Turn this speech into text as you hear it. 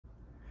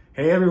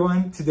Hey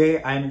everyone,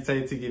 today I'm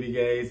excited to give you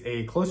guys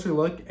a closer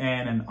look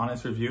and an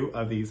honest review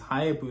of these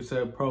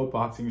Hayabusa Pro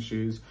boxing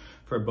shoes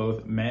for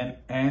both men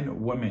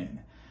and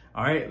women.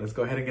 All right, let's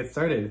go ahead and get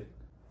started.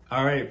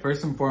 All right,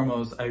 first and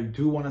foremost, I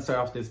do want to start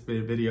off this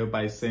video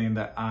by saying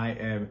that I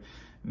am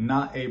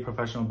not a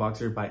professional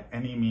boxer by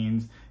any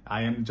means.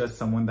 I am just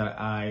someone that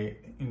I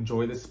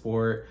enjoy the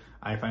sport.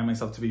 I find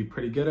myself to be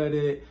pretty good at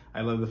it.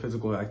 I love the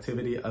physical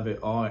activity of it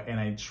all, and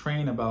I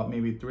train about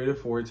maybe 3 to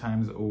 4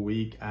 times a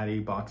week at a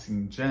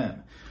boxing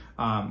gym.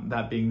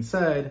 That being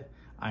said,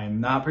 I am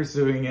not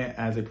pursuing it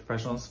as a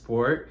professional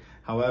sport.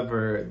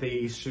 However,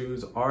 these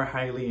shoes are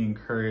highly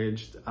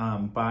encouraged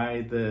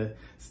by the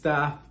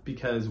staff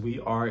because we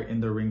are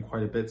in the ring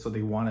quite a bit, so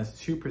they want us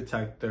to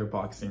protect their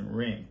boxing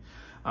ring.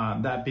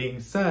 That being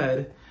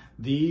said,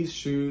 these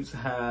shoes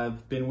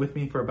have been with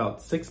me for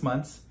about 6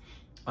 months.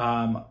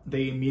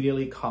 They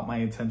immediately caught my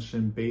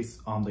attention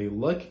based on the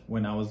look.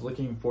 When I was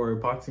looking for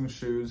boxing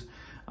shoes,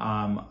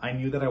 I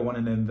knew that I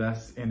wanted to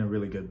invest in a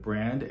really good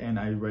brand, and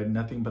I read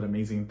nothing but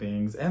amazing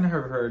things and have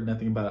heard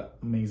nothing but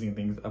amazing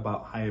things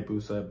about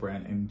Hayabusa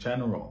brand in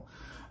general.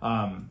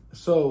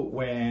 So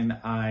when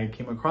I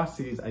came across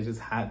these, I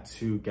just had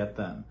to get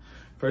them.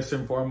 First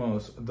and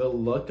foremost, the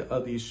look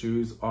of these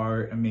shoes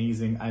are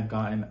amazing. I've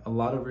gotten a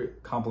lot of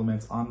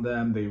compliments on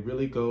them. They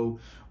really go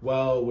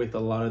well with a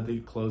lot of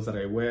the clothes that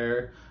I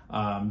wear,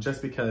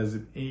 just because,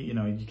 you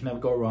know, you can never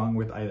go wrong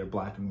with either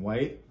black and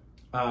white.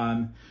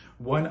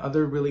 One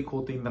other really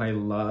cool thing that I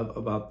love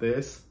about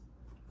this,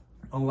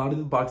 a lot of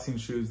the boxing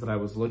shoes that I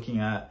was looking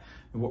at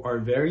are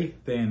very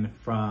thin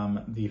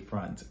from the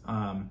front.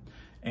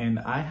 And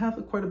I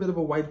have quite a bit of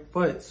a wide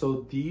foot,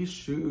 so these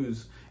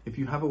shoes, if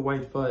you have a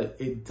wide foot,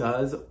 it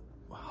does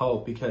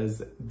help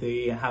because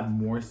they have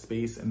more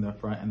space in the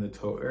front and the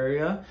toe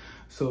area.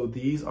 So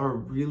these are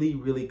really,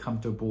 really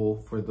comfortable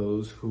for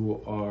those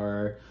who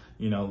are,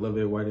 you know, a little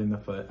bit wider in the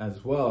foot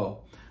as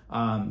well.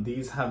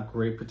 These have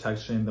great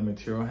protection. The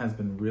material has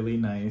been really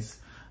nice.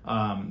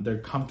 They're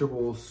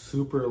comfortable,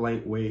 super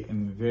lightweight,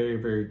 and very,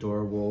 very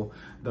durable.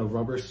 The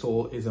rubber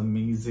sole is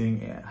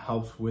amazing. It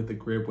helps with the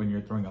grip when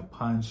you're throwing a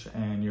punch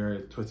and you're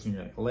twisting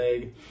your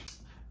leg.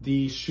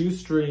 The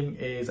shoestring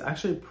is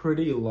actually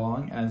pretty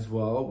long as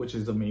well, which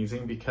is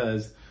amazing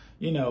because,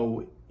 you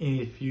know,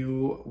 if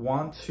you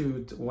want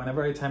to,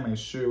 whenever I tie my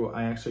shoe,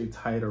 I actually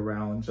tie it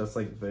around just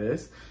like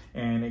this,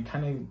 and it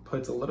kind of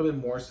puts a little bit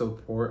more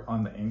support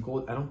on the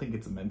ankle. I don't think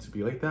it's meant to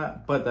be like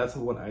that, but that's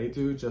what I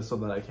do just so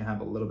that I can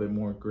have a little bit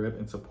more grip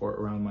and support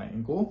around my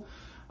ankle.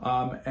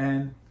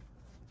 And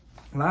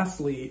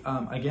lastly,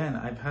 again,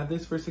 I've had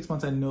this for 6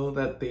 months. I know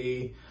that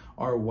they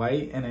are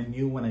white, and I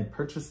knew when I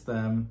purchased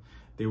them,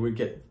 they would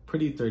get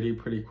pretty dirty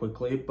pretty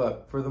quickly,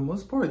 but for the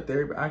most part,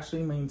 they're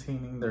actually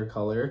maintaining their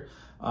color.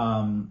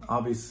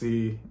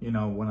 Obviously, you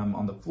know, when I'm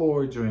on the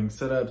floor doing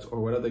sit-ups or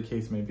whatever the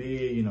case may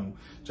be, you know,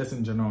 just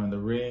in general in the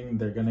ring,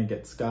 they're gonna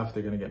get scuffed,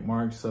 they're gonna get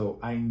marked. So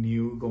I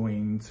knew going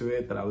into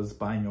it that I was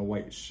buying a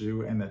white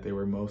shoe and that they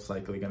were most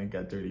likely gonna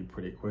get dirty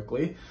pretty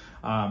quickly.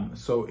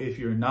 So if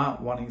you're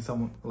not wanting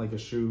someone like a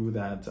shoe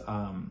that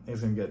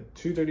is gonna get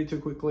too dirty too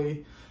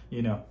quickly,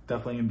 you know,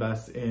 definitely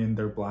invest in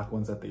their black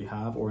ones that they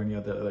have or any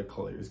other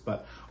colors.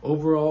 But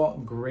overall,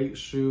 great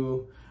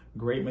shoe,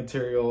 great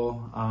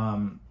material.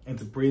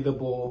 It's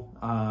breathable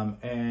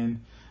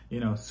and,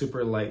 you know,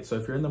 super light. So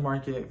if you're in the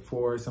market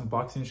for some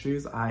boxing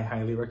shoes, I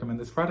highly recommend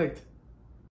this product.